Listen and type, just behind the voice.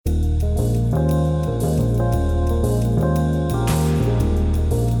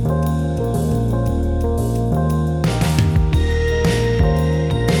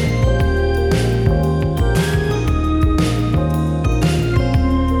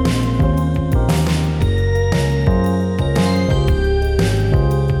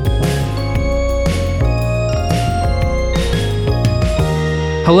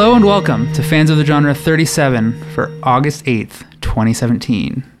Hello and welcome to Fans of the Genre 37 for August 8th,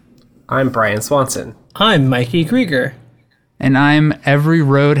 2017. I'm Brian Swanson. I'm Mikey Krieger. And I'm Every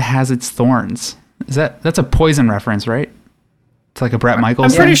Road Has Its Thorns. That's a Poison reference, right? It's like a Bret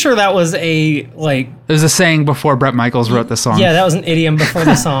Michaels I'm pretty thing? sure that was a, like... It was a saying before Bret Michaels wrote the song. Yeah, that was an idiom before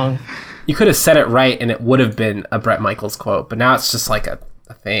the song. You could have said it right and it would have been a Bret Michaels quote, but now it's just like a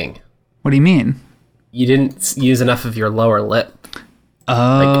thing. What do you mean? You didn't use enough of your lower lip.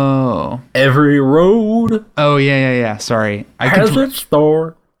 Oh. Every road Oh, yeah. Sorry. has its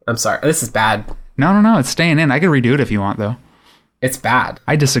door. I'm sorry. This is bad. No. It's staying in. I could redo it if you want, though. It's bad.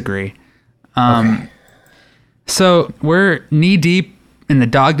 I disagree. Okay. So we're knee deep in the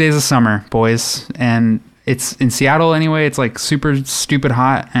dog days of summer, boys, and it's in Seattle anyway. It's like super stupid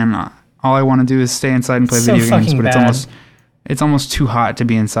hot, and all I want to do is stay inside and play So video games. fucking But bad. it's almost too hot to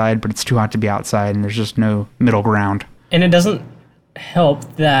be inside, but it's too hot to be outside, and there's just no middle ground. And it doesn't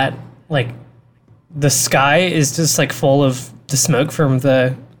help that, like, the sky is just, like, full of the smoke from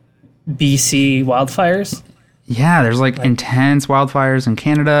the BC wildfires. Yeah, there's like intense wildfires in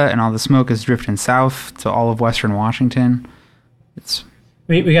Canada, and all the smoke is drifting south to all of Western Washington. It's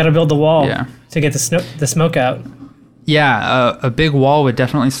We got to build the wall Yeah. to get the smoke out. a big wall would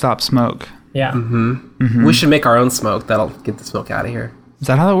definitely stop smoke. Yeah. We should make our own smoke. That'll get the smoke out of here. Is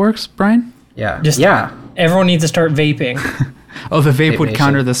that how that works, Brian? Yeah. Just- yeah. Everyone needs to start vaping. Oh, the vape would Nation.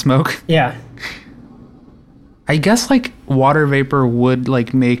 counter the smoke. Yeah. I guess like water vapor would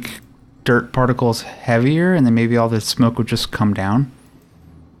like make dirt particles heavier, and then maybe all the smoke would just come down.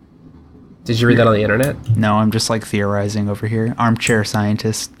 Did you read that on the internet? No, I'm just like theorizing over here. Armchair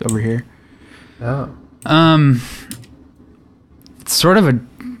scientist over here. Oh. It's sort of a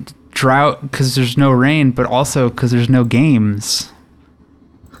drought because there's no rain, but also because there's no games.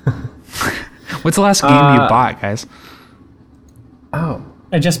 What's the last game you bought, guys? Oh.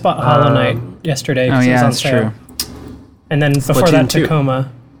 I just bought Hollow Knight yesterday Oh because it was yeah, on that's sale. true. And then before Splatoon that, 2.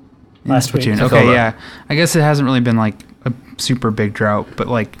 Tacoma last week. Splatoon. Okay, Tacoma. yeah. I guess it hasn't really been like a super big drought, but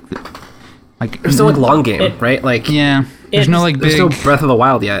like There's no like long game, It- right? Like yeah. There's no like there's big. no Breath of the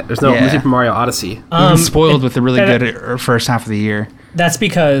Wild yet. There's no Yeah. Super Mario Odyssey. We've been spoiled with the really that- good first half of the year. That's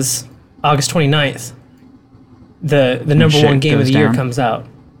because August 29th, the number shit one game of goes the year down. comes out.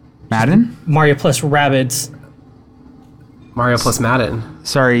 Madden? Mario plus Rabbids. Mario plus Madden.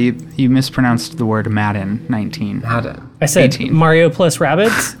 Sorry, you mispronounced the word Madden 19. Madden. I said 18. Mario plus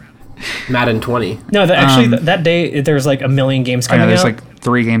Rabbids. Madden 20. No, that day there's like a million games I know coming there's out. like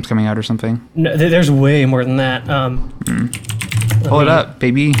 3 games coming out or something. No, there's way more than that. Pull it up,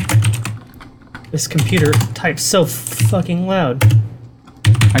 baby. This computer types so fucking loud.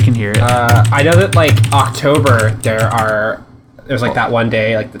 I can hear it. I know that like October there's like that one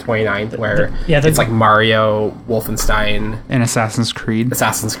day, like the 29th, where it's like Mario, Wolfenstein, And Assassin's Creed.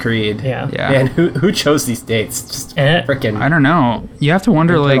 Assassin's Creed. Yeah. Yeah. Man, who chose these dates? Just And freaking I don't know. You have to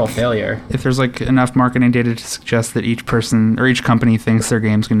wonder total like failure. if there's like enough marketing data to suggest that each person or each company thinks their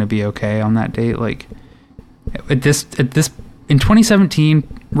game's going to be okay on that date. Like at this in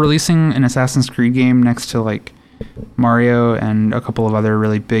 2017, releasing an Assassin's Creed game next to like Mario and a couple of other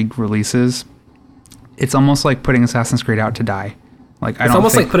really big releases, it's almost like putting Assassin's Creed out to die. Like It's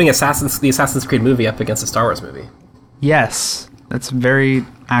almost like putting the Assassin's Creed movie up against a Star Wars movie. Yes, that's very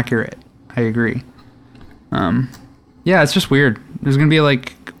accurate. I agree. Yeah, it's just weird. There's gonna be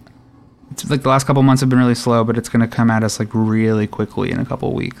it's like the last couple months have been really slow, but it's gonna come at us like really quickly in a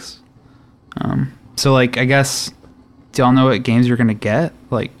couple weeks. So like I guess, do y'all know what games you're gonna get?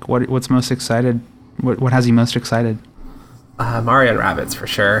 Like what's most excited? What has you most excited? Mario and Rabbids for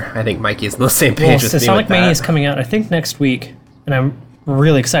sure. I think Mikey's on the same well, page with so me Sonic with Mania that. is coming out, I think, next week, and I'm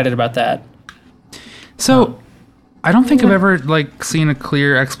really excited about that. So I don't think I've ever like seen a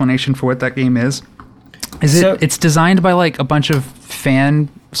clear explanation for what that game is. It's designed by like a bunch of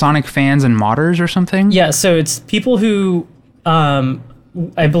Sonic fans and modders or something? Yeah, so it's people who,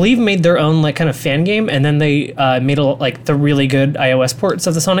 I believe, made their own like kind of fan game, and then they made like the really good iOS ports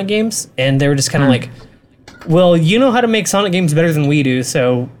of the Sonic games, and they were just kind of like, well, you know how to make Sonic games better than we do,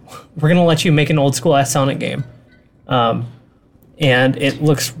 so we're gonna let you make an old school ass Sonic game, and it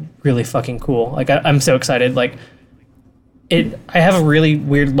looks really fucking cool. Like I'm so excited. Like I have a really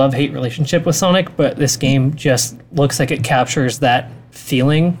weird love-hate relationship with Sonic, but this game just looks like it captures that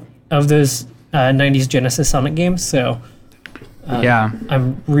feeling of those 90s Genesis Sonic games. So Yeah.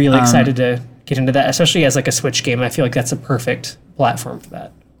 I'm really excited to get into that, especially as like a Switch game. I feel like that's a perfect platform for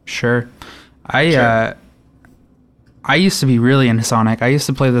that. Sure. I used to be really into Sonic. I used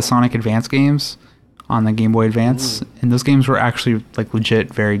to play the Sonic Advance games on the Game Boy Advance, and those games were actually like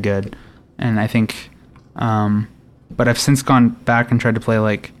legit very good. And I think but I've since gone back and tried to play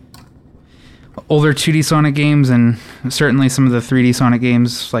like older 2D Sonic games, and certainly some of the 3D Sonic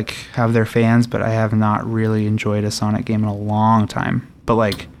games like have their fans, but I have not really enjoyed a Sonic game in a long time. But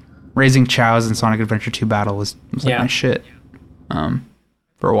like Raising Chows and Sonic Adventure 2 Battle was like my shit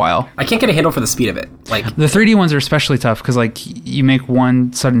for a while. I can't get a handle for the speed of it. Like the 3D ones are especially tough because like you make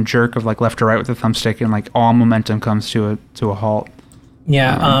one sudden jerk of like left or right with the thumbstick, and like all momentum comes to a halt.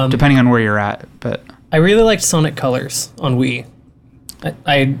 Yeah, depending on where you're at. But I really liked Sonic Colors on Wii.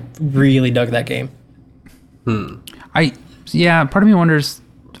 I really dug that game. Part of me wonders.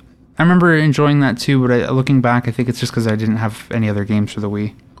 I remember enjoying that too, but looking back, I think it's just because I didn't have any other games for the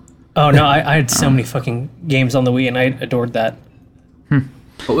Wii. Oh no, I had so many fucking games on the Wii, and I adored that.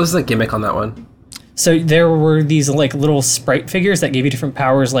 What was the gimmick on that one? So there were these like little sprite figures that gave you different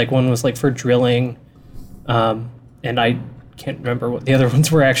powers. Like one was like for drilling, and I can't remember what the other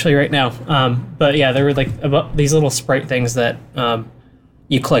ones were actually right now. But yeah, there were like about these little sprite things that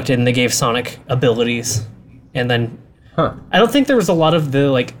you collected, and they gave Sonic abilities. And then I don't think there was a lot of the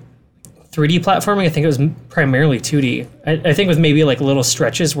like 3D platforming. I think it was primarily 2D. I think with maybe like little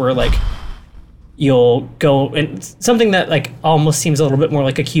stretches where like you'll go and something that like almost seems a little bit more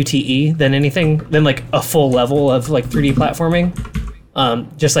like a QTE than anything than like a full level of like 3D platforming.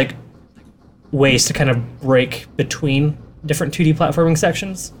 Just like ways to kind of break between different 2D platforming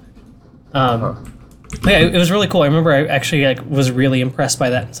sections. Yeah, it was really cool. I remember I actually like was really impressed by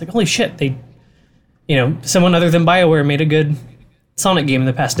that. It's like, holy shit, they, someone other than BioWare made a good Sonic game in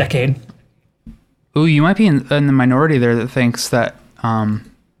the past decade. Ooh, you might be in the minority there that thinks that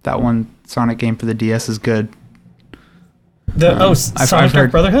that one Sonic game for the DS is good. Sonic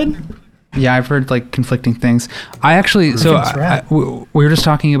Dark Brotherhood? Yeah, I've heard like conflicting things. I actually, we were just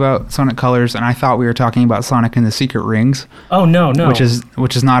talking about Sonic Colors, and I thought we were talking about Sonic and the Secret Rings. Oh no, which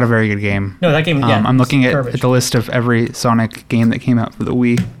is not a very good game. No, that game. Yeah, I'm looking at the list of every Sonic game that came out for the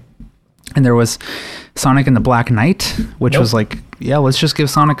Wii, and there was Sonic and the Black Knight, which was like, let's just give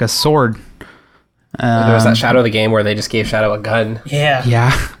Sonic a sword. There was that Shadow the game where they just gave Shadow a gun. Yeah.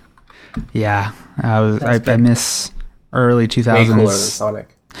 I miss early 2000s. Way cooler than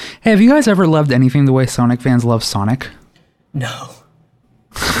Sonic. Hey, have you guys ever loved anything the way Sonic fans love Sonic? No.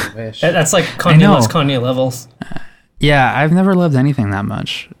 I wish. That's like Kanye levels. Yeah, I've never loved anything that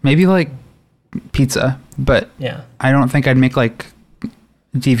much. Maybe like pizza, but I don't think I'd make like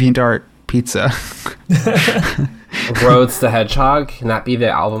DeviantArt pizza. Rhodes the Hedgehog, can that be the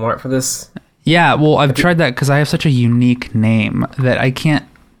album art for this? Yeah, well, I've tried that because I have such a unique name that I can't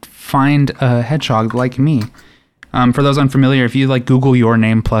find a hedgehog like me. For those unfamiliar, if you like Google your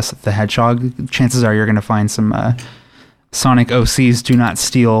name plus the hedgehog, chances are you're going to find some Sonic OCs do not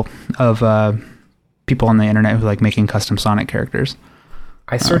steal of people on the internet who like making custom Sonic characters.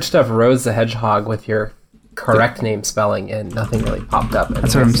 I searched up Rhodes the Hedgehog with your correct name spelling, and nothing really popped up. And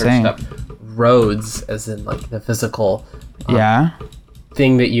that's what I'm saying. Up Rhodes, as in like the physical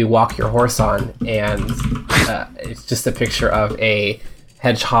thing that you walk your horse on, and it's just a picture of a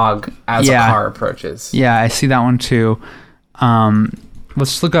hedgehog as a car approaches. Yeah, I see that one too.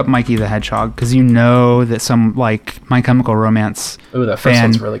 Let's look up Mikey the Hedgehog, because you know that some like My Chemical Romance that first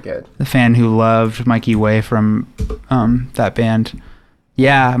one's really good. The fan who loved Mikey Way from that band.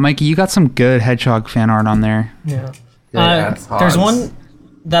 Yeah, Mikey, you got some good Hedgehog fan art on there. Yeah. There's one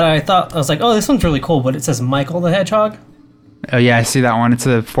that I thought, I was like, oh, this one's really cool, but it says Michael the Hedgehog. Oh yeah, I see that one. It's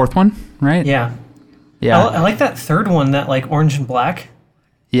the fourth one, right? Yeah. Yeah. I like that third one, that like orange and black.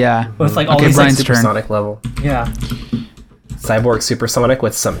 Yeah. With like all these Brian's like, Supersonic level. Yeah. Cyborg Supersonic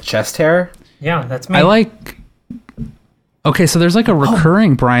with some chest hair. Yeah, that's me. I like... Okay, so there's like a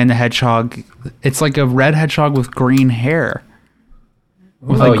recurring Brian the Hedgehog. It's like a red hedgehog with green hair.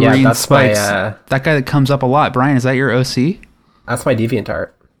 With like green that's spikes. That guy that comes up a lot. Brian, is that your OC? That's my DeviantArt.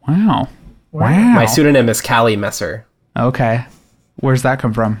 Wow. My pseudonym is Callie Messer. Okay. Where's that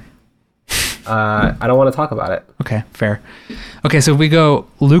come from? I don't want to talk about it. Okay, fair. Okay, so if we go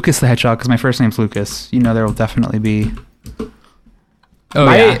Lucas the Hedgehog, because my first name's Lucas, you know there will definitely be...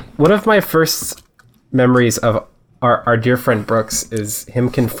 One of my first memories of our dear friend Brooks is him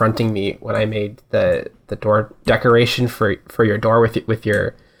confronting me when I made the door decoration for your door with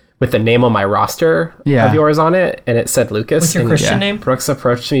the name on my roster of yours on it, and it said Lucas. What's your Christian name? Brooks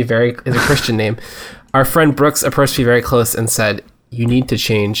approached me is a Christian name. Our friend Brooks approached me very close and said, "You need to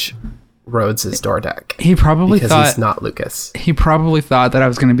change Rhodes' door deck." He probably thought he's not Lucas. He probably thought that I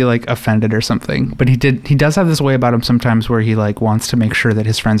was going to be like offended or something, but he does have this way about him sometimes where he like wants to make sure that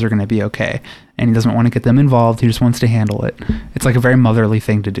his friends are going to be okay, and he doesn't want to get them involved. He just wants to handle it. It's like a very motherly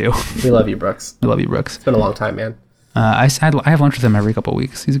thing to do. We love you, Brooks. We love you, Brooks. It's been a long time, man. I have lunch with him every couple of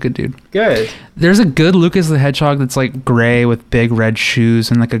weeks. He's a good dude. Good. There's a good Lucas the Hedgehog that's like gray with big red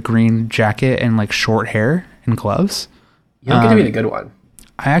shoes and like a green jacket and like short hair and gloves. You don't get to be the good one.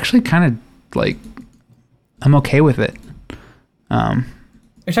 I actually kind of like. I'm okay with it. You're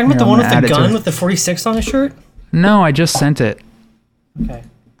talking about the I'm one gonna with add the it to gun it. with the 46 on his shirt? No, I just sent it. Okay.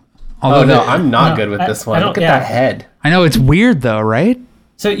 Oh, no, the- I'm not No, good with I- this I one. don't- Look at yeah. that head. I know it's weird though, right?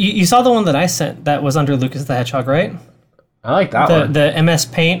 So you saw the one that I sent that was under Lucas the Hedgehog, right? I like that The one. the MS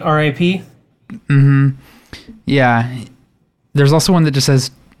Paint RIP. Yeah. There's also one that just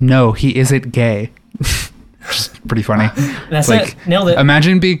says, "No, he isn't gay." Just pretty funny. That's Like, it. Nailed it.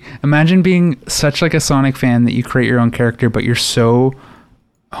 Imagine being such like a Sonic fan that you create your own character, but you're so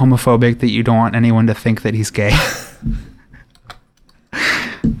homophobic that you don't want anyone to think that he's gay.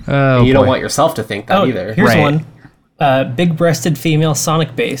 Oh, And you don't boy. want yourself to think that Oh, either. here's Right. one. Big-breasted female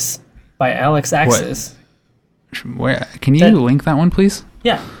Sonic bass by Alex Axis. Where, can you That- link that one, please?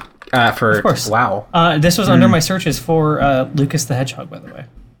 Yeah. For course. wow. This was under my searches for Lucas the Hedgehog, by the way.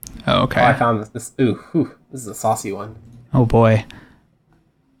 Oh, okay. Oh, I found this. Ooh, whew, this is a saucy one. Oh boy.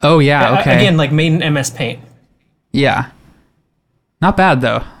 Oh yeah. Okay. Again, like made in MS Paint. Yeah. Not bad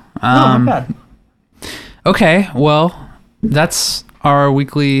though. No, not bad. Okay. Well, that's our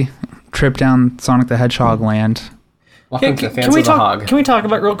weekly trip down Sonic the Hedgehog land. Welcome to the fans of the talk? hog. Can we talk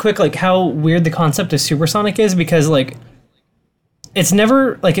about real quick, like how weird the concept of Supersonic is? Because like, it's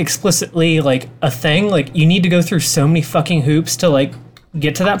never like explicitly like a thing. Like you need to go through so many fucking hoops to like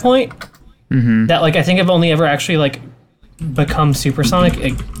get to that point. That like I think I've only ever actually like become Supersonic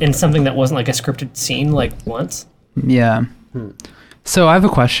in something that wasn't like a scripted scene like once. Yeah. So I have a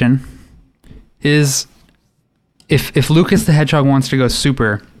question. Is if Lucas the Hedgehog wants to go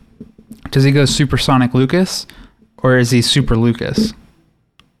super, does he go Supersonic Lucas, or is he Super Lucas?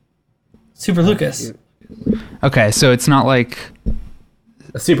 Super Lucas. Okay, so it's not like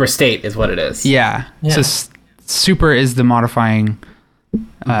A super state is what it is. yeah. Yeah. So super is the modifying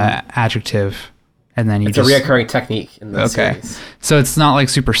adjective, and then you It's a just reoccurring technique in the okay. series. So it's not like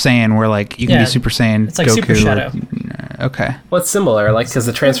Super Saiyan where like you can Yeah, be Super Saiyan. it's like Goku Super Shadow. Okay. Well, it's similar, like because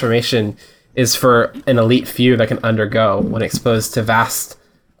the transformation is for an elite few that can undergo when exposed to vast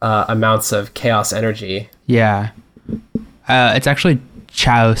amounts of chaos energy. Yeah. It's actually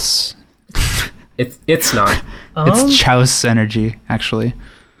Chaos. It's not. It's Chaos energy, actually.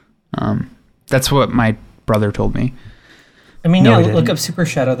 That's what my brother told me. I mean, No, yeah, I look didn't. up Super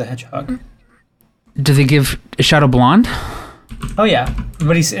Shadow the Hedgehog. Do they give Shadow Blonde? Oh yeah,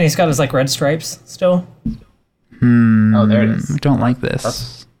 but he's got his like red stripes still. Oh, there it is. I don't like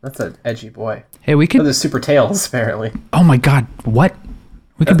this. That's an edgy boy. Hey, we Oh, could. there's super tails apparently. Oh my god, what?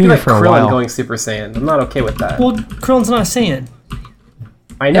 We could That'd be be here like for a Krillin while. going Super Saiyan. I'm not okay with that. Well, Krillin's not a Saiyan.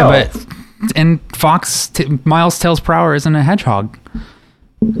 I know. Yeah, but and Miles Tails Prower isn't a hedgehog,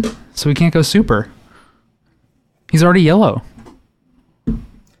 so we can't go super. He's already yellow.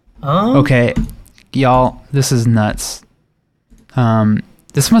 Okay, y'all, this is nuts.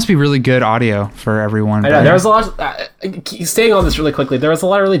 This must be really good audio for everyone. I know but- there was a lot. Staying on this really quickly, there was a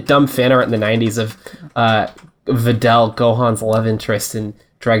lot of really dumb fan art in the '90s of Videl, Gohan's love interest in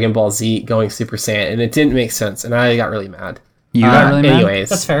Dragon Ball Z, going Super Saiyan, and it didn't make sense, and I got really mad. You got really mad? Anyways,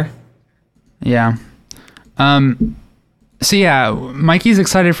 That's fair. Yeah. So yeah, Mikey's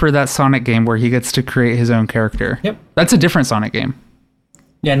excited for that Sonic game where he gets to create his own character. Yep. That's a different Sonic game.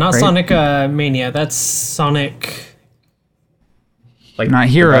 Yeah, not Right? Sonic Mania. That's Sonic. like Not the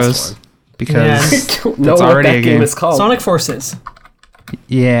Heroes. best one. Because Yeah. I don't know It's what already that a game game. is called. Sonic Forces.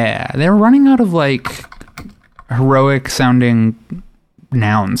 yeah, they're running out of like heroic sounding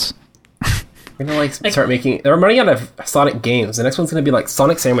nouns. They're gonna like start making. They're running out of Sonic games. The next one's gonna be like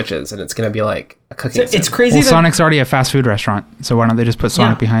Sonic sandwiches, and it's gonna be like a cooking. It's sim. crazy. Well, that, Sonic's already a fast food restaurant, so why don't they just put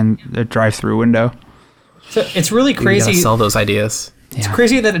Sonic Yeah. behind the drive-through window? so it's really We gotta crazy. sell those ideas. It's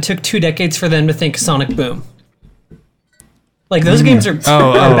crazy that it took 2 decades for them to think Sonic Boom. Like those games are,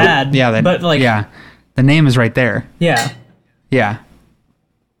 are bad. Yeah, but like yeah, the name is right there. yeah, Yeah.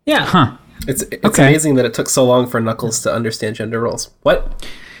 yeah. Huh. It's Okay. amazing that it took so long for Knuckles to understand gender roles. What?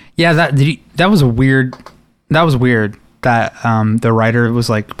 Yeah, that was weird. That was weird that the writer was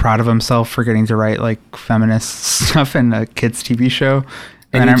like proud of himself for getting to write like feminist stuff in a kids TV show.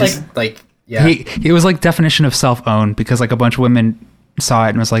 And I'm you just like yeah. he was like definition of self-own because like a bunch of women saw it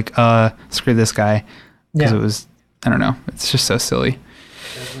and was like, screw this guy. Because Yeah. it was, I don't know. It's just so silly.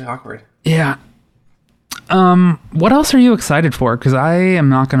 It's really awkward. Yeah. What else are you excited for? Because I am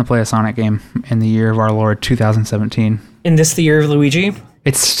not going to play a Sonic game in the year of our Lord 2017. In this the year of Luigi,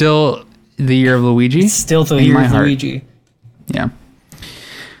 It's still the year of Luigi. it's still the In year my of heart. Luigi. Yeah.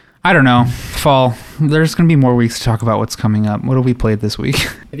 I don't know. Fall. There's going to be more weeks to talk about what's coming up. What have we played this week?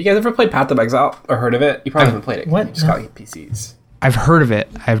 Have you guys ever played Path of Exile or heard of it? You probably haven't played it. What? You just got PCs. I've heard of it.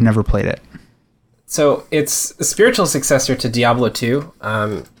 I've never played it. So it's a spiritual successor to Diablo 2,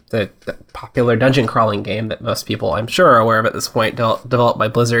 the popular dungeon crawling game that most people, I'm sure, are aware of at this point, developed by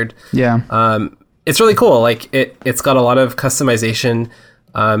Blizzard. Yeah. It's really cool. Like it's got a lot of customization.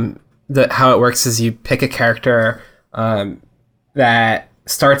 How it works is you pick a character that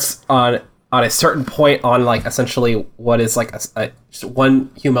starts on a certain point on like essentially what is like a just one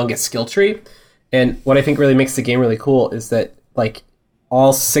humongous skill tree. And what I think really makes the game really cool is that like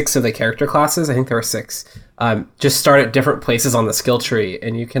all 6 of the character classes, I think there were 6, just start at different places on the skill tree,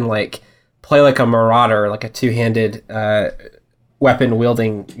 and you can like play like a marauder, like a 2-handed weapon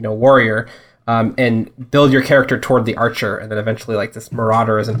wielding, warrior, and build your character toward the archer, and then eventually like this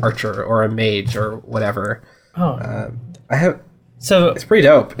marauder is an archer or a mage or whatever. So It's pretty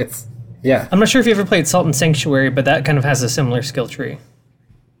dope. Yeah. I'm not sure if you ever played Salt and Sanctuary, but that kind of has a similar skill tree.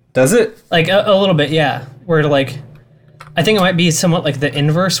 Does it? Like a little bit, yeah. Where like, I think it might be somewhat like the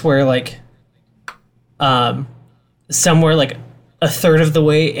inverse, where like, somewhere like a third of the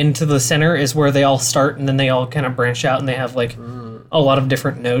way into the center is where they all start, and then they all kind of branch out, and they have like a lot of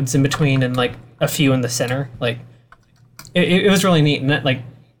different nodes in between, and like a few in the center. Like, it was really neat, and that, like,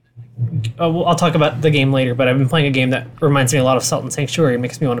 I'll talk about the game later. But I've been playing a game that reminds me a lot of Salt and Sanctuary. It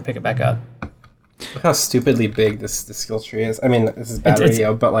makes me want to pick it back up. Look how stupidly big this skill tree is. I mean, this is bad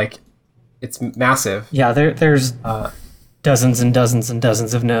radio, but like, it's massive. Yeah, there's dozens and dozens and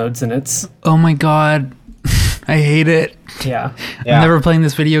dozens of nodes, and it's Oh my god. I hate it. yeah. Yeah. I'm never playing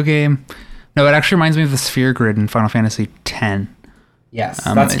this video game. No, it actually reminds me of the sphere grid in Final Fantasy X. Yes,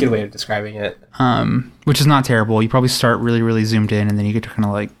 that's a good way of describing it. Which is not terrible. You probably start really, really zoomed in, and then you get to kind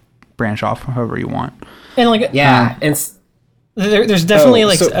of like branch off however you want. And like Yeah, and there's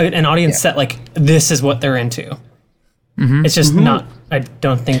definitely so- an audience that like this is what they're into. It's just not. I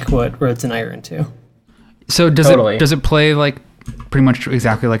don't think what Rhodes and I are into. So Totally. does it play like pretty much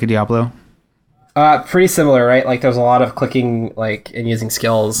exactly like a Diablo? pretty similar, right? Like there's a lot of clicking, like, and using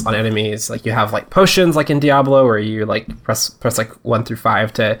skills on enemies. Like you have like potions, like in Diablo, where you like press like 1 through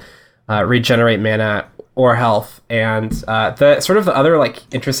 5 to regenerate mana or health. And the sort of the other like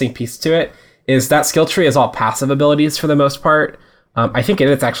interesting piece to it is that skill tree is all passive abilities for the most part. I think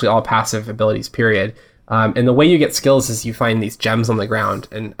it's actually all passive abilities, period. And the way you get skills is you find these gems on the ground,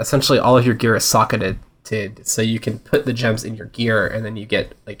 and essentially all of your gear is socketed, so you can put the gems in your gear, and then you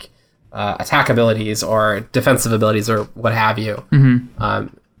get like attack abilities or defensive abilities or what have you.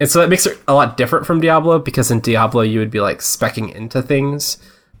 And so that makes it a lot different from Diablo, because in Diablo you would be like speccing into things,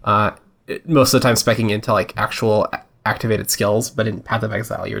 most of the time speccing into like actual activated skills, but in Path of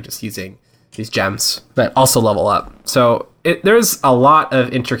Exile you're just using these gems that also level up. So there's a lot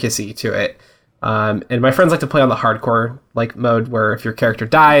of intricacy to it. And my friends like to play on the hardcore like mode, where if your character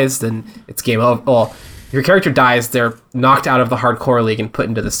dies, then it's game over. Well, if your character dies, they're knocked out of the hardcore league and put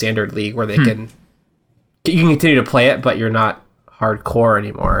into the standard league, where you can continue to play it, but you're not hardcore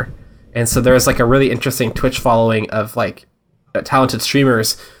anymore. And so there's like a really interesting Twitch following of like talented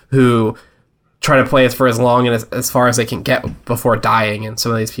streamers who try to play it for as long and as far as they can get before dying. And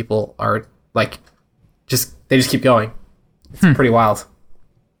some of these people are like, they just keep going. It's pretty wild.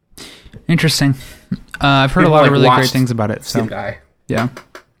 Interesting. I've heard a lot of really great things about it. So Guy. yeah.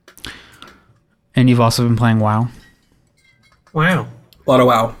 And you've also been playing WoW. Wow. A lot of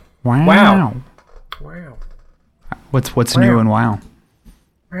WoW. Wow. Wow. What's new in WoW?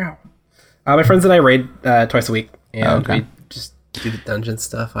 Wow. My friends and I raid twice a week, and Okay. we just do the dungeon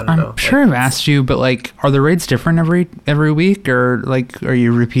stuff. I don't know. I'm sure I've asked you, but like, are the raids different every week, or like, are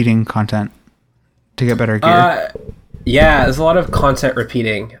you repeating content to get better gear? Yeah, there's a lot of content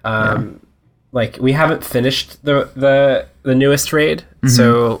repeating. Like we haven't finished the newest raid,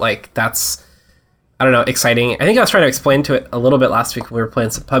 so like that's, I don't know, exciting. I think I was trying to explain to it a little bit last week when we were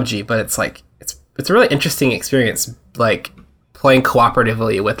playing some PUBG, but it's like it's a really interesting experience, like playing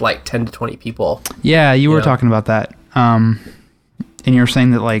cooperatively with like 10 to 20 people. Yeah, you were Yeah. talking about that. And you were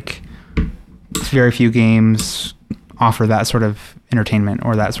saying that like very few games offer that sort of entertainment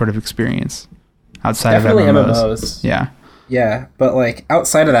or that sort of experience outside Definitely of MMOs. MMOs. Yeah. Yeah, but like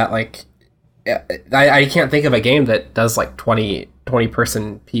outside of that, like I can't think of a game that does like 20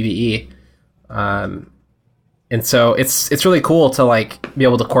 person PvE. And so it's really cool to like be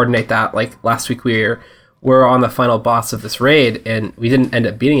able to coordinate that. Like last week we were on the final boss of this raid, and we didn't end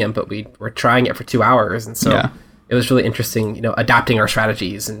up beating him, but we were trying it for 2 hours. And so Yeah. it was really interesting, adapting our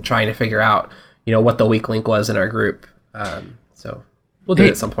strategies and trying to figure out, what the weak link was in our group. So we'll do it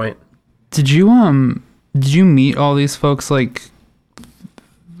at some point. Did you meet all these folks like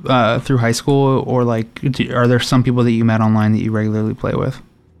through high school, or like, are there some people that you met online that you regularly play with?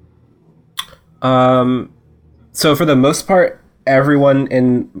 So for the most part, everyone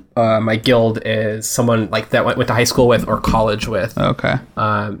in my guild is someone like that went to high school with or college with. Okay.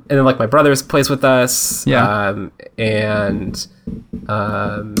 And then like my brothers plays with us. Yeah. And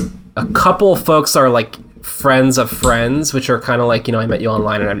a couple folks are like friends of friends, which are kind of like, you know, I met you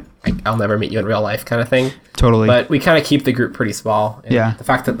online and I'll never meet you in real life kind of thing. Totally. But we kind of keep the group pretty small. And Yeah. the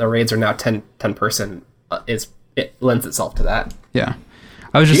fact that the raids are now 10 person it lends itself to that. Yeah.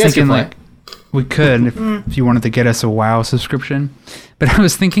 I was You just guys thinking can play. like we could if you wanted to get us a WoW subscription. But I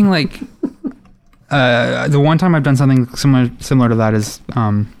was thinking like the one time I've done something similar to that is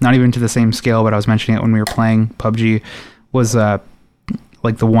not even to the same scale, but I was mentioning it when we were playing PUBG, was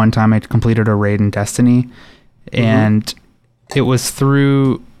like the one time I completed a raid in Destiny, and it was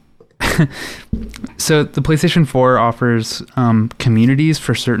through so the PlayStation 4 offers communities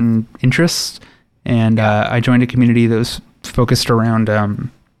for certain interests, and I joined a community that was focused around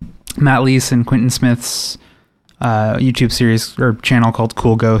Matt Leese and Quentin Smith's YouTube series or channel called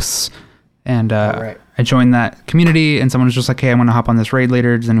Cool Ghosts, and Right. I joined that community, and someone was just like, hey, I'm going to hop on this raid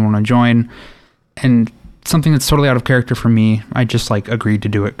later, does anyone want to join? And something that's totally out of character for me, I just like agreed to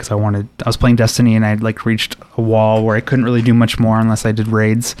do it because I was playing Destiny, and I'd like reached a wall where I couldn't really do much more unless I did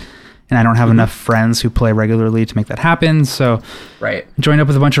raids, and I don't have enough friends who play regularly to make that happen. So Right. I joined up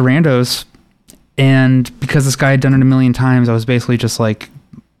with a bunch of randos, and because this guy had done it a million times, I was basically just like,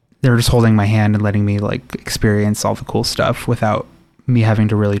 they were just holding my hand and letting me like experience all the cool stuff without me having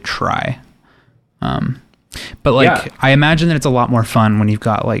to really try. But like, Yeah. I imagine that it's a lot more fun when you've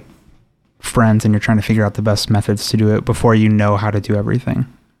got like friends and you're trying to figure out the best methods to do it before you know how to do everything.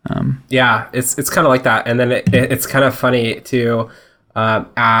 Yeah, it's kind of like that, and then it's kind of funny too,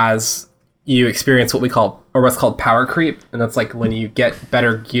 as you experience what we call or what's called power creep, and that's like when you get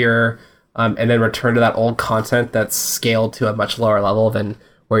better gear, and then return to that old content that's scaled to a much lower level than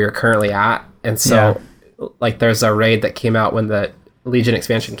where you're currently at. And so, like, there's a raid that came out when the Legion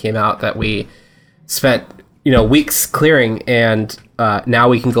expansion came out that we spent weeks clearing, and now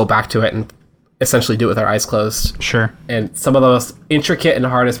we can go back to it and essentially do it with our eyes closed. Sure. And some of the most intricate and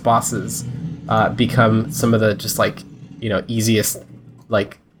hardest bosses become some of the just like easiest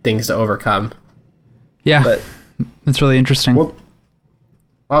like things to overcome. Yeah. But that's really interesting. well,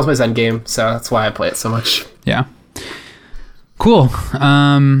 that was my Zen game, so that's why I play it so much. Yeah. Cool.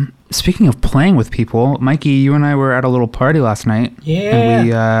 Speaking of playing with people, Mikey, you and I were at a little party last night.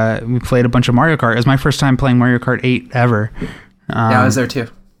 Yeah. And we played a bunch of Mario Kart. It was my first time playing Mario Kart 8 ever. Yeah, I was there too.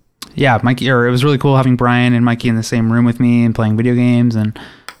 Yeah, Mikey. Or it was really cool having Brian and Mikey in the same room with me and playing video games. And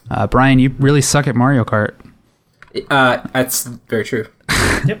Brian, you really suck at Mario Kart. That's very true.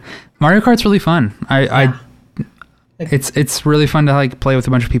 Yep. Mario Kart's really fun. It's really fun to like play with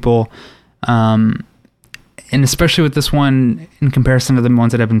a bunch of people. And especially with this one, in comparison to the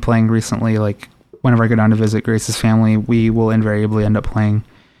ones that I've been playing recently, like whenever I go down to visit Grace's family, we will invariably end up playing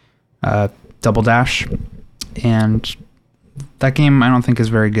Double Dash. And that game I don't think is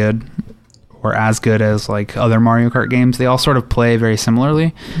very good or as good as like other Mario Kart games. They all sort of play very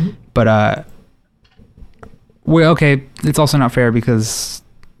similarly. But it's also not fair because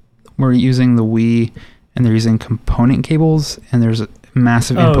we're using the Wii and they're using component cables, and there's a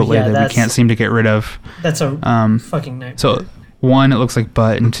massive input lag that we can't seem to get rid of. That's a fucking nightmare. So one, it looks like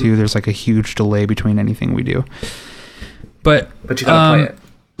butt, and two, there's like a huge delay between anything we do. But you gotta play it.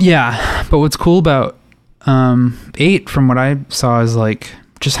 Yeah, but what's cool about 8, from what I saw, is like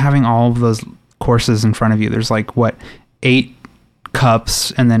just having all of those courses in front of you. There's like 8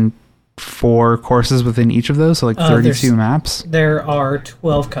 cups and then 4 courses within each of those, so like 32 maps. There are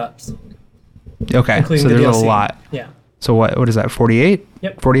 12 cups. Okay, so there's a lot. Yeah. So what is that? 48?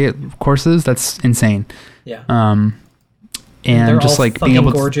 Yep. 48 courses. That's insane. Yeah. And they're just all like being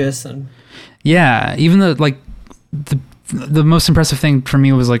able to, gorgeous and yeah, even the most impressive thing for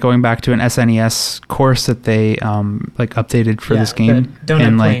me was like going back to an SNES course that they like updated for this game,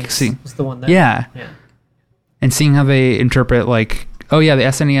 and like see was the one that yeah, and seeing how they interpret like, oh yeah, the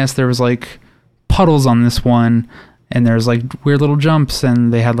SNES, there was like puddles on this one, and there's like weird little jumps,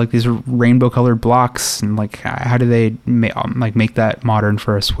 and they had like these rainbow colored blocks, and like how do they make that modern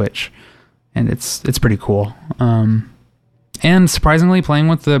for a Switch? And it's pretty cool. And surprisingly, playing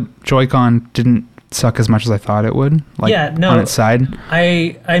with the Joy-Con didn't suck as much as I thought it would. Like, on its side.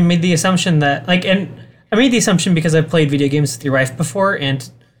 I made the assumption that and I made the assumption because I've played video games with your wife before, and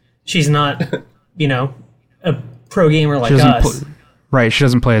she's not, a pro gamer like us. Right, she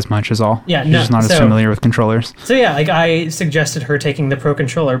doesn't play as much as all. Yeah, she's just not as familiar with controllers. So yeah, like I suggested her taking the pro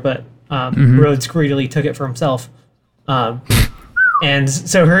controller, but Rhodes greedily took it for himself. And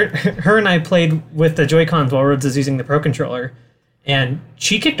so her and I played with the Joy-Cons while Rhodes was using the Pro Controller, and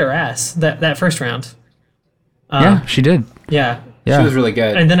she kicked our ass that first round. Yeah, she did. Yeah. Yeah. She was really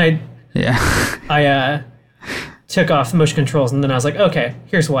good. And then I Yeah. took off the motion controls, and then I was like, okay,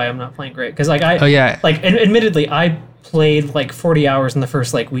 here's why I'm not playing great. Because like Oh, yeah. like admittedly, I played like 40 hours in the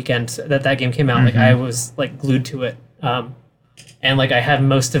first like weekend that game came out. Like I was like glued to it, and like I had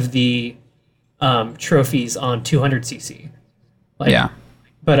most of the trophies on 200cc. Like, Yeah.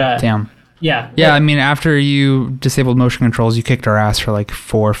 But Damn. yeah, Yeah, I mean, after you disabled motion controls, you kicked our ass for like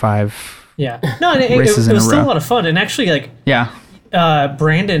 4 or 5. yeah. No, and it races in was a still row. a lot of fun. And actually, like Yeah.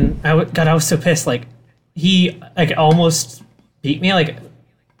 Brandon, I was so pissed. Like he like almost beat me. Like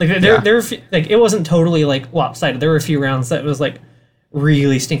there Yeah. were like it wasn't totally like lopsided. There were a few rounds that was like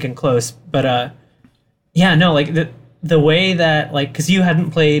really stinking close. But yeah, no, like the way that like because you hadn't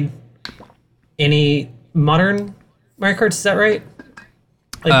played any modern Mario Karts, is that right?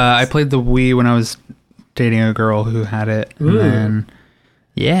 Like, I played the Wii when I was dating a girl who had it. And then,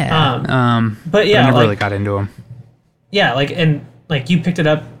 yeah. but yeah, I never like, really got into them. yeah, like and like you picked it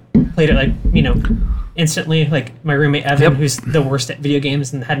up, played it like instantly. Like my roommate Evan, Yep. who's the worst at video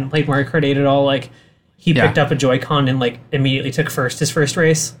games and hadn't played Mario Kart 8 at all, like he Yeah. picked up a Joy-Con and like immediately took his first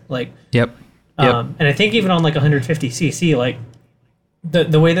race. Like, Yep. and I think even on like 150cc, like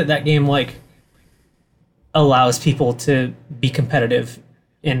the way that game like allows people to be competitive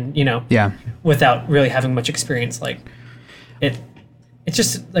and Yeah. without really having much experience, like it's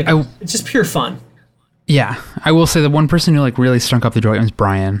just like it's just pure fun. Yeah, I will say the one person who like really stunk up the joint was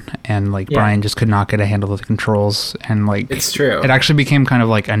Brian, and like Yeah. Brian just could not get a handle of the controls, and like It's true. It actually became kind of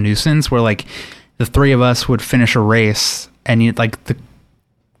like a nuisance where like the three of us would finish a race, and you like the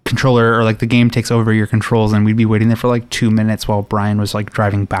controller or like the game takes over your controls, and we'd be waiting there for like 2 minutes while Brian was like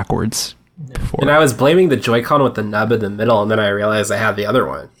driving backwards. Before. And I was blaming the Joy-Con with the nub in the middle, and then I realized I had the other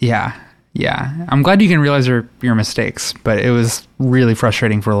one. Yeah. I'm glad you can realize your mistakes, but it was really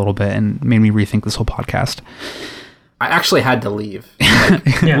frustrating for a little bit and made me rethink this whole podcast. I actually had to leave.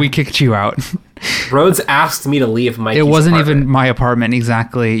 Yeah. We kicked you out. Rhodes asked me to leave Mikey's It wasn't apartment. even my apartment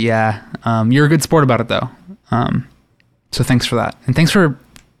exactly. Yeah. You're a good sport about it though. So thanks for that. And thanks for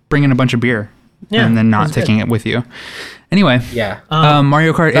bringing a bunch of beer Yeah, and then it not was good. taking it with you. Anyway, Yeah.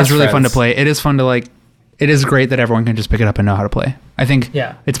 Mario Kart is Best really fun to friends. play. It is fun to like, it is great that everyone can just pick it up and know how to play. I think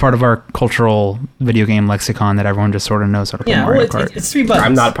Yeah. it's part of our cultural video game lexicon that everyone just sort of knows how to play Yeah, Mario well, Kart. it's 3 buttons.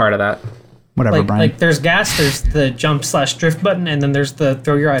 I'm not part of that. Whatever, Brian. Like there's gas, there's the jump/drift button, and then there's the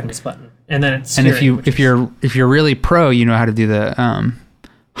throw your items button, and then it's and steering, if you're really pro, you know how to do the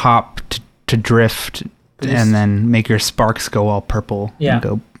hop to drift and then make your sparks go all purple Yeah.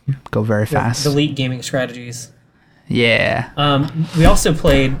 and go very fast. the elite gaming strategies. Yeah. We also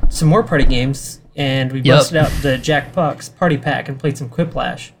played some more party games, and we Yep. busted out the Jackbox Party Pack and played some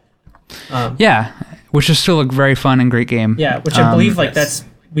Quiplash. Yeah, which is still a very fun and great game. Yeah, which I believe like yes.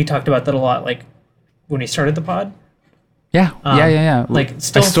 we talked about that a lot, like when we started the pod. Yeah. Yeah. Like I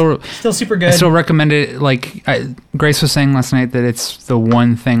still super good. I still recommend it. Like Grace was saying last night that it's the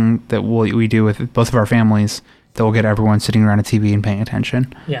one thing that we do with both of our families that will get everyone sitting around a TV and paying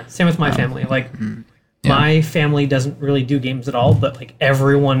attention. Yeah, same with my family. Like yeah. my family doesn't really do games at all, but like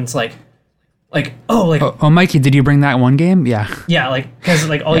everyone's like Oh, Mikey, did you bring that one game? Yeah. yeah, like because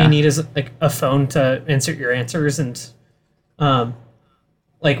like all Yeah. you need is like a phone to insert your answers, and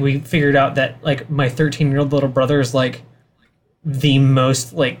like we figured out that like my 13-year-old little brother is like the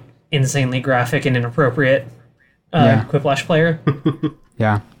most like insanely graphic and inappropriate Yeah. Quiplash player.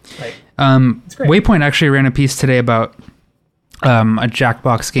 Yeah. Like great. Waypoint actually ran a piece today about a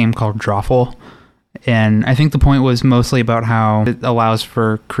Jackbox game called Drawful, and I think the point was mostly about how it allows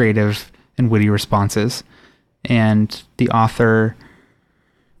for creative and witty responses, and the author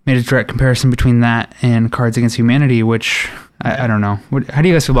made a direct comparison between that and Cards Against Humanity, which I don't know. How do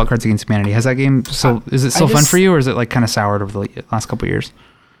you guys feel about Cards Against Humanity? Has that game still is it still fun for you, or is it like kind of soured over the last couple of years?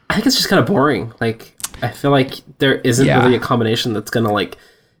 I think it's just kind of boring. Like, I feel like there isn't Yeah. really a combination that's going to, like,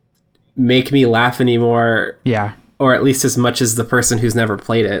 make me laugh anymore, Yeah. or at least as much as the person who's never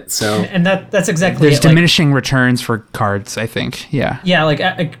played it. So, and that's exactly There's it. Like, diminishing returns for cards, I think. Yeah. yeah,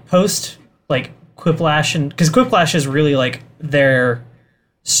 like post like Quiplash, and because Quiplash is really like their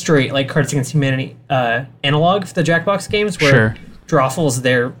straight like Cards Against Humanity analog for the Jackbox games, where Sure. Drawful's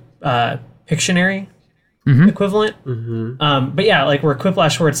their Pictionary equivalent. But yeah, like where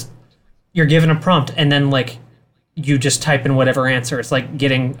Quiplash, where it's you're given a prompt and then like you just type in whatever answer. It's like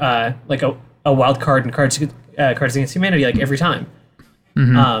getting like a wild card in Cards Against Humanity like every time.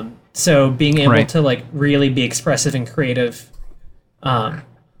 So being able Right. to like really be expressive and creative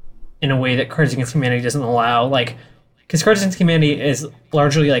in a way that Cards Against Humanity doesn't allow, like because Cards Against Humanity is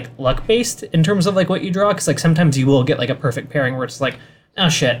largely like luck based in terms of like what you draw. Because like sometimes you will get like a perfect pairing where it's like, oh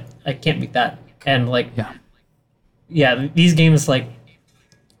shit, I can't beat that. And like, yeah, these games like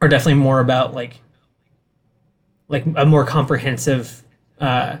are definitely more about like a more comprehensive,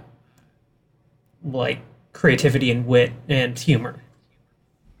 like creativity and wit and humor.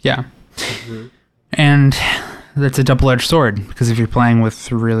 Yeah. And that's a double-edged sword, because if you're playing with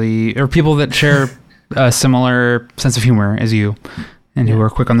people that share a similar sense of humor as you and who are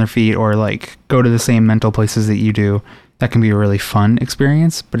quick on their feet or like go to the same mental places that you do, that can be a really fun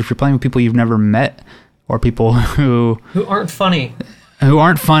experience. But if you're playing with people you've never met or people who aren't funny,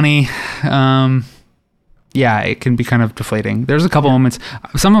 yeah, it can be kind of deflating. There's a couple moments,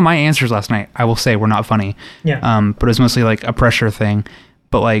 some of my answers last night, I will say, were not funny. Yeah. But it was mostly like a pressure thing.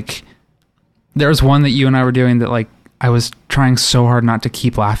 But like, there was one that you and I were doing that like, I was trying so hard not to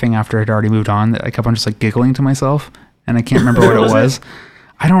keep laughing after I'd already moved on that I kept on just like giggling to myself, and I can't remember what it was.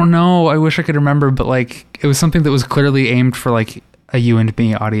 I don't know. I wish I could remember, but like, it was something that was clearly aimed for like a you and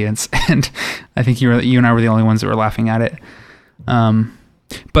me audience. And I think you and I were the only ones that were laughing at it.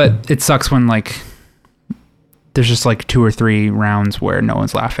 But it sucks when like, there's just like 2 or 3 rounds where no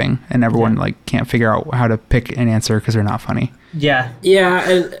one's laughing and everyone like can't figure out how to pick an answer because they're not funny. Yeah.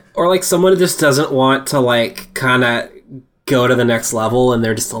 Yeah, or like someone just doesn't want to like kind of go to the next level and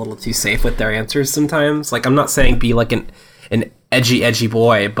they're just a little too safe with their answers sometimes. Like, I'm not saying be like an edgy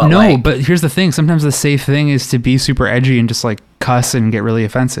boy, but no, like, but here's the thing. Sometimes the safe thing is to be super edgy and just like cuss and get really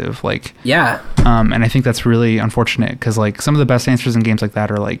offensive. Like, yeah. And I think that's really unfortunate because like some of the best answers in games like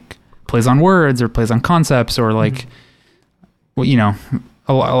that are like plays on words or plays on concepts or like, well, you know,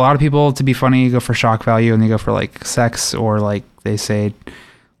 a lot of people, to be funny, go for shock value and they go for like sex or like they say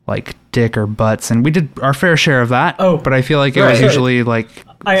like dick or butts, and we did our fair share of that. Oh, but I feel like it was usually like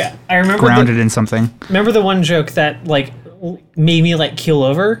I remember grounded in something. Remember the one joke that like made me like keel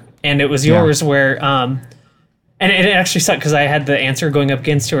over, and it was yours where and it actually sucked because I had the answer going up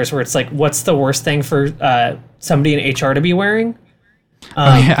against yours where it's like, what's the worst thing for somebody in HR to be wearing?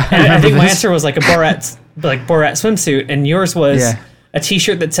 And I think my answer was like a Borat swimsuit, and yours was a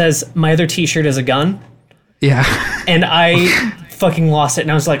t-shirt that says "My other t-shirt is a gun." Yeah. And I fucking lost it,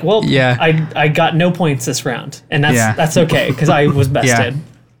 and I was like, well, I got no points this round, and that's okay because I was bested.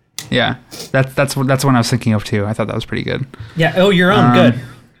 Yeah. That's one I was thinking of too. I thought that was pretty good. Yeah. Oh, your own. Good.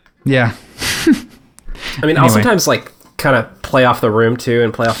 Yeah. I mean, I'll sometimes like kind of play off the room too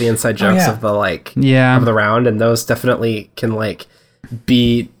and play off the inside jokes of the like of the round, and those definitely can like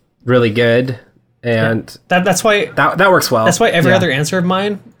be really good, and that's why that works well. That's why every other answer of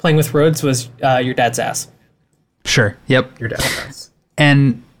mine playing with Rhodes was your dad's ass. Sure. Yep. Your dad's ass.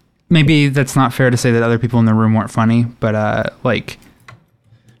 And maybe that's not fair to say that other people in the room weren't funny, but like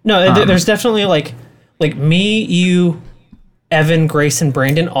no, there's definitely like me, you, Evan, Grace, and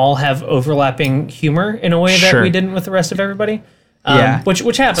Brandon all have overlapping humor in a way that we didn't with the rest of everybody.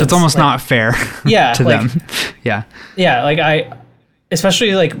 Which happens. So it's almost like, not fair. Yeah. to like, them. Yeah. Yeah. Like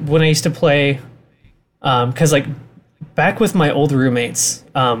especially like when I used to play, because like back with my old roommates,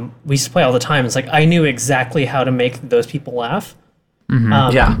 we used to play all the time. It's like I knew exactly how to make those people laugh.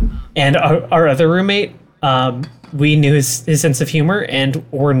 And our other roommate, we knew his sense of humor and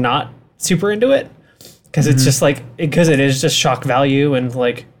we're not super into it because it's just like, because it is just shock value and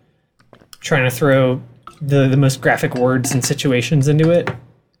like trying to throw the most graphic words and situations into it.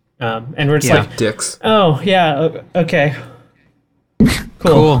 And we're just like, dicks. Oh yeah. Okay.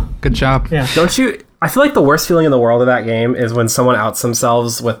 Cool. Good job. Yeah. Don't you? I feel like the worst feeling in the world of that game is when someone outs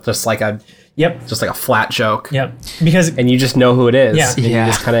themselves with just like a just like a flat joke. Yep. Because and you just know who it is. Yeah. And you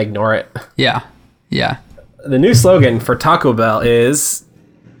just kind of ignore it. Yeah. Yeah. The new slogan for Taco Bell is,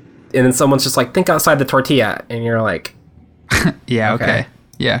 and then someone's just like, think outside the tortilla, and you're like, yeah. Okay.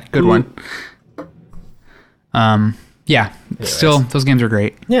 Yeah. Good one. Yeah. Anyways. Still, those games are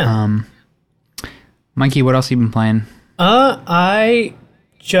great. Yeah. Mikey, what else have you been playing? I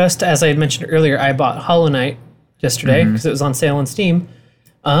just, as I had mentioned earlier, I bought Hollow Knight yesterday because it was on sale on Steam.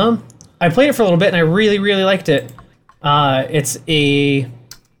 I played it for a little bit and I really, really liked it. It's a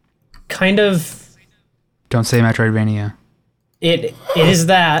kind of... Don't say Metroidvania. It is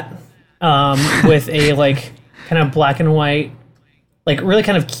that with a like kind of black and white, like really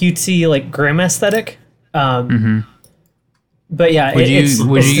kind of cutesy like grim aesthetic. But yeah, would you use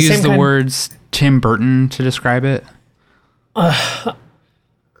the words Tim Burton to describe it?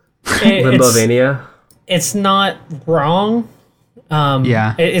 Limbovania. It's not wrong.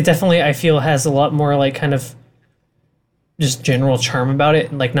 It definitely, I feel, has a lot more like kind of just general charm about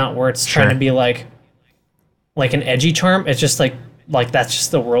it, like not where it's trying to be like an edgy charm. It's just like that's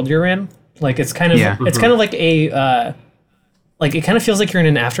just the world you're in. Like it's kind of it's kind of like a like it kind of feels like you're in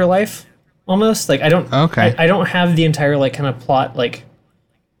an afterlife almost. Like I don't have the entire like kind of plot like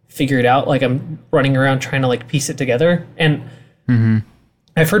figured out. Like I'm running around trying to like piece it together. And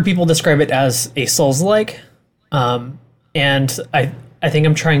I've heard people describe it as a Souls-like. And I think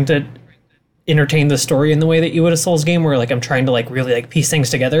I'm trying to entertain the story in the way that you would a Souls game, where like I'm trying to like really like piece things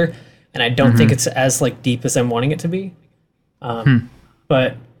together, and I don't think it's as like deep as I'm wanting it to be.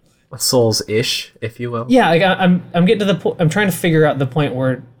 But Souls-ish, if you will. Yeah, like I'm getting to the point. I'm trying to figure out the point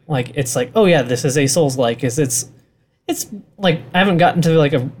where like it's like, oh yeah, this is a Souls-like. It's like I haven't gotten to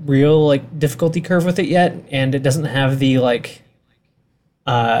like a real like difficulty curve with it yet, and it doesn't have the like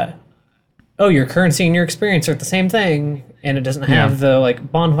your currency and your experience are the same thing, and it doesn't have the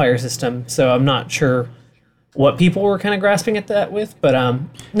like bonfire system. So I'm not sure what people were kind of grasping at that with, but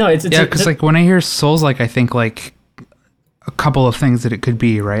no, it's because like when I hear Souls-like, I think like a couple of things that it could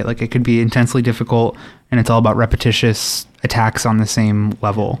be, right? Like it could be intensely difficult and it's all about repetitious attacks on the same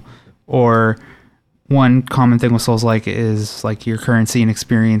level, or one common thing with Souls-like is like your currency and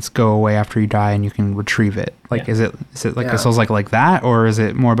experience go away after you die and you can retrieve it. Like, is it like a Souls-like that, or is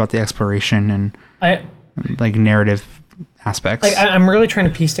it more about the exploration and like narrative aspects? Like, I'm really trying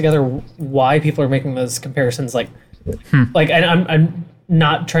to piece together why people are making those comparisons. Like, like I'm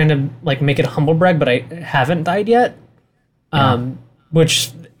not trying to like make it a humble brag, but I haven't died yet.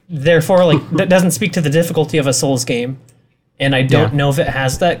 Which therefore like that doesn't speak to the difficulty of a Souls game. And I don't know if it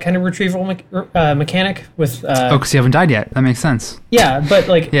has that kind of retrieval mechanic with... because you haven't died yet. That makes sense. Yeah, but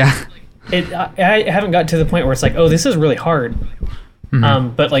like... I haven't got to the point where it's like, oh, this is really hard.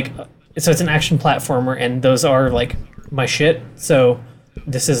 But like... So it's an action platformer, and those are like my shit. So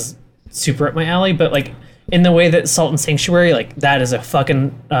this is super up my alley. But like in the way that Salt and Sanctuary, like that is a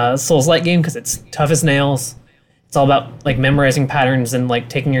fucking Souls-like game because it's tough as nails. It's all about like memorizing patterns and like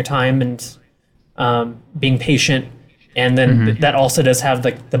taking your time and being patient. And then that also does have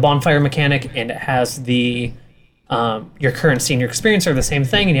like the bonfire mechanic, and it has the your currency and your experience are the same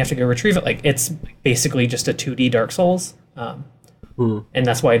thing, and you have to go retrieve it. Like it's basically just a 2D Dark Souls, and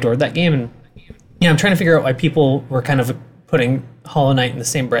that's why I adored that game. And I'm trying to figure out why people were kind of putting Hollow Knight in the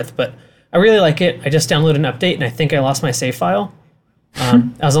same breath, but I really like it. I just downloaded an update, and I think I lost my save file.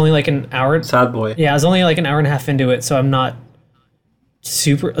 I was only like an hour. Sad boy. Yeah, I was only like an hour and a half into it, so I'm not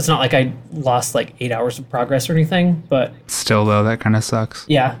super. It's not like I lost like 8 hours of progress or anything, but still though that kind of sucks.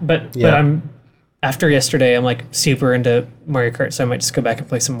 Yeah, but I'm after yesterday I'm like super into Mario Kart, so I might just go back and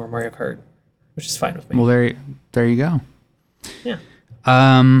play some more Mario Kart, which is fine with me. Well, there you go. Yeah.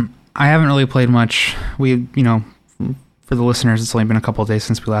 I haven't really played much. We, for the listeners, it's only been a couple of days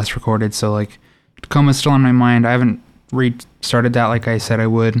since we last recorded, so like Tacoma's still on my mind. I haven't restarted that like I said I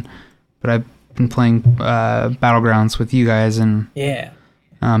would, but I've been playing Battlegrounds with you guys, and a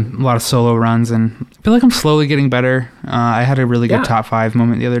lot of solo runs, and I feel like I'm slowly getting better. I had a really good top 5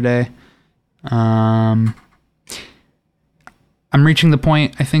 moment the other day. I'm reaching the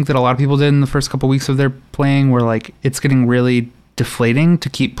point I think that a lot of people did in the first couple weeks of their playing, where like it's getting really deflating to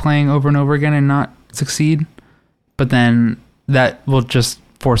keep playing over and over again and not succeed, but then that will just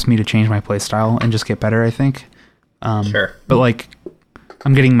force me to change my play style and just get better, I think. Sure. But like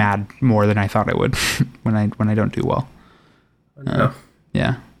I'm getting mad more than I thought I would when I don't do well.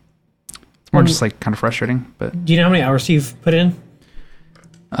 Yeah. It's more just like kind of frustrating. But do you know how many hours you've put in?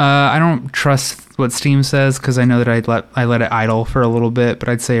 I don't trust what Steam says because I know that I let it idle for a little bit, but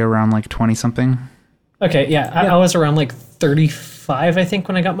I'd say around like 20 something. Okay, yeah. I was around like 35, I think,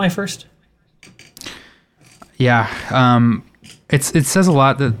 when I got my first. Yeah. It says a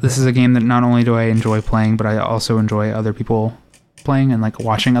lot that this is a game that not only do I enjoy playing, but I also enjoy other people playing and like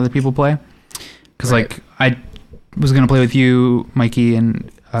watching other people play. Because like I was gonna play with you, Mikey,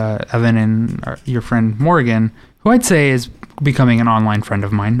 and Evan, and your friend Morgan, who I'd say is becoming an online friend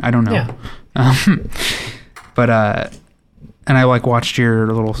of mine. I don't know. Yeah. But and I like watched your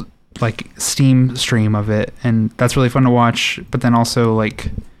little like Steam stream of it, and that's really fun to watch. But then also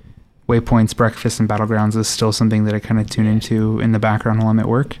like Waypoints, Breakfast, and Battlegrounds is still something that I kind of tune into in the background while I'm at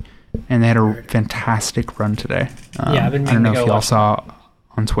work. And they had a fantastic run today. I've been I don't know if y'all saw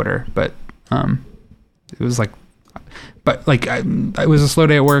on Twitter, but it was like, it was a slow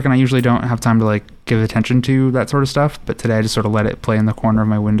day at work, and I usually don't have time to like give attention to that sort of stuff. But today I just sort of let it play in the corner of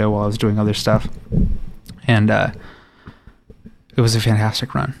my window while I was doing other stuff, and it was a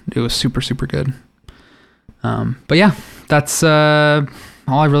fantastic run. It was super, super good. But yeah, that's all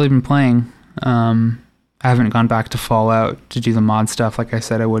I've really been playing. I haven't gone back to Fallout to do the mod stuff like I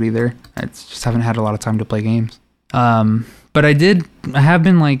said I would either. I just haven't had a lot of time to play games. But I have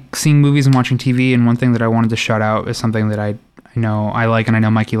been like seeing movies and watching TV, and one thing that I wanted to shout out is something that I I know I like and I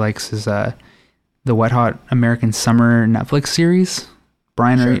know Mikey likes is the Wet Hot American Summer Netflix series.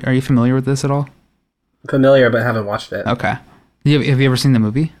 Brian, sure. Are you familiar with this at all? Familiar, but haven't watched it. Okay. Have you ever seen the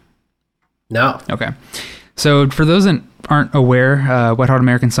movie? No. Okay. So for those that aren't aware, Wet Hot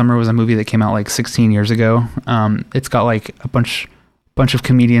American Summer was a movie that came out like 16 years ago. It's got like a bunch of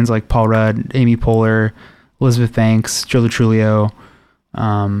comedians like Paul Rudd, Amy Poehler, Elizabeth Banks, Joe Lo Truglio,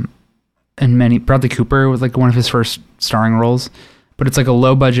 and Bradley Cooper was like one of his first starring roles. But it's like a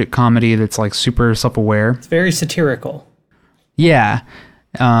low budget comedy that's like super self-aware. It's very satirical. Yeah.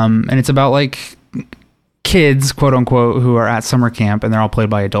 And it's about like kids, quote unquote, who are at summer camp and they're all played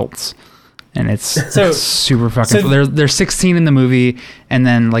by adults. And it's super fucking... they're 16 in the movie, and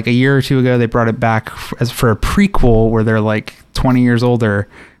then like a year or two ago, they brought it back for a prequel where they're like 20 years older,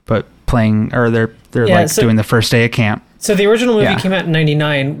 but playing... Or they're doing the first day of camp. So the original movie came out in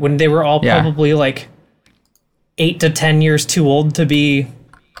 99 when they were all probably like 8 to 10 years too old to be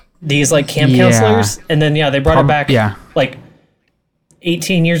these like camp counselors. And then, they brought it back like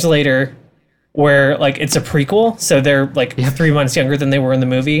 18 years later where like it's a prequel. So they're like 3 months younger than they were in the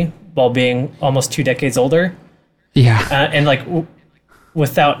movie, while being almost 2 decades older. Yeah. And like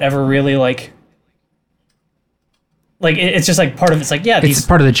without ever really like it's just like part of it's like, it's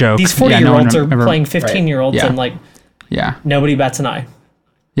part of the joke. These 40-year-olds are playing 15-year-olds and like nobody bats an eye.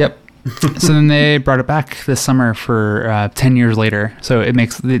 Yep. So then they brought it back this summer for 10 years later. So it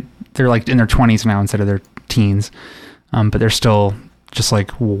makes they're like in their 20s now instead of their teens. But they're still just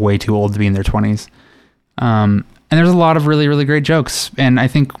like way too old to be in their 20s. And there's a lot of really, really great jokes. And I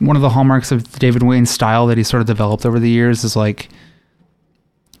think one of the hallmarks of David Wain's style that he sort of developed over the years is like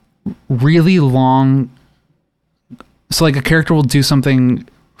really long. So like a character will do something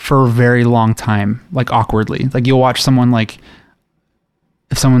for a very long time, like awkwardly. Like you'll watch someone like,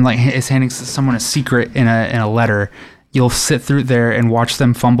 if someone like is handing someone a secret in a letter, you'll sit through there and watch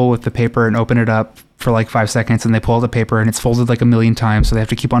them fumble with the paper and open it up for like 5 seconds, and they pull out the paper and it's folded like a million times. So they have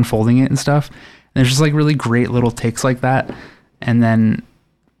to keep unfolding it and stuff. There's just like really great little takes like that. And then,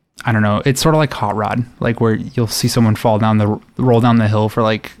 I don't know, it's sort of like Hot Rod, like where you'll see someone roll down the hill for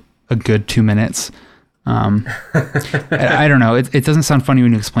like a good 2 minutes. I don't know. It doesn't sound funny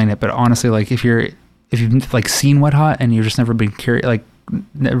when you explain it, but honestly, like if you've like seen Wet Hot and you've just never been curious, like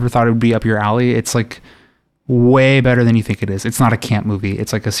never thought it would be up your alley, it's like way better than you think it is. It's not a camp movie.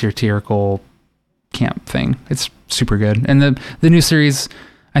 It's like a satirical camp thing. It's super good. And the new series,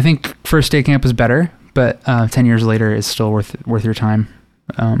 I think First Day Camp is better, but 10 years later is still worth your time.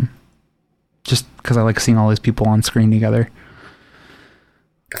 Just because I like seeing all these people on screen together.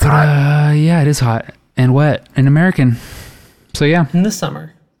 It's hot. Yeah, it is hot and wet and American. So yeah. In the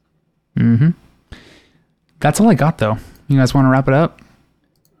summer. Mm-hmm. That's all I got though. You guys want to wrap it up?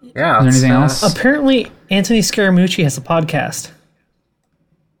 Yeah. Is there anything else? Apparently, Anthony Scaramucci has a podcast.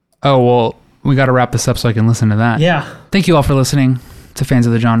 Oh, well, we got to wrap this up so I can listen to that. Yeah. Thank you all for listening to Fans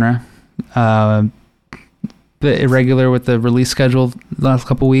of the Genre. Bit irregular with the release schedule the last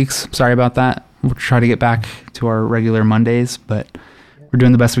couple weeks. Sorry about that. We'll try to get back to our regular Mondays, but we're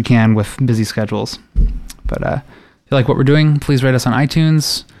doing the best we can with busy schedules. But if you like what we're doing, please rate us on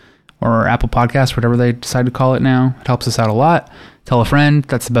iTunes or Apple Podcasts, whatever they decide to call it now. It helps us out a lot. Tell a friend.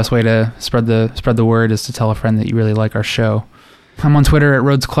 That's the best way to spread the word, is to tell a friend that you really like our show. I'm on Twitter at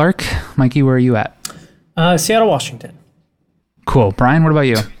Rhodes Clark. Mikey, where are you at? Seattle, Washington. Cool. Brian, what about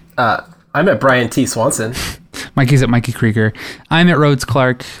you? I'm at Brian T. Swanson. Mikey's at Mikey Krieger. I'm at Rhodes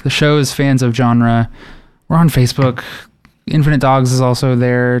Clark. The show is Fans of Genre. We're on Facebook. Infinite Dogs is also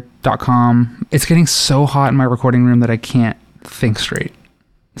there.com. It's getting so hot in my recording room that I can't think straight.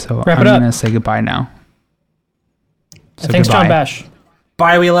 So I'm going to say goodbye now. So thanks, goodbye. John Bash.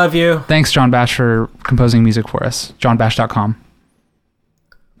 Bye, we love you. Thanks, John Bash, for composing music for us. JohnBash.com.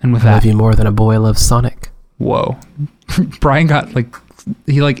 And with I love you more than a boy loves Sonic. Whoa. Brian got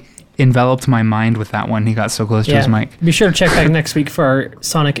he enveloped my mind with that one. He got so close to his mic. Be sure to check back next week for our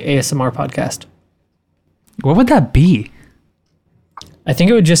Sonic ASMR podcast. What would that be? I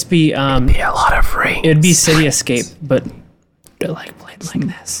think it would just be... it'd be a lot of rings. It would be City Escape, but played like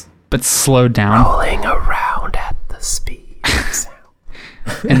this. But slowed down. Rolling around at the speed of sound.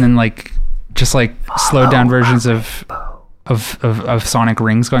 And then just slowed down versions of Sonic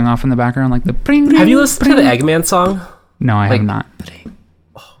rings going off in the background, like the pring. Have you listened to the Eggman song? No, I have not.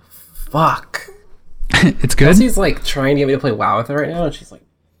 Oh, fuck. It's good? Kelsey's trying to get me to play WoW with her right now, and she's like...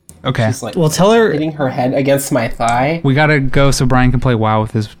 Okay. She's well, tell her... hitting her head against my thigh. We gotta go so Brian can play WoW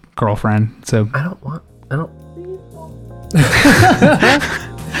with his girlfriend, so... I don't...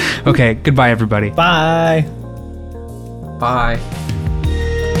 Okay, goodbye, everybody. Bye. Bye.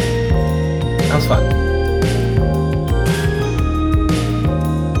 That was fun.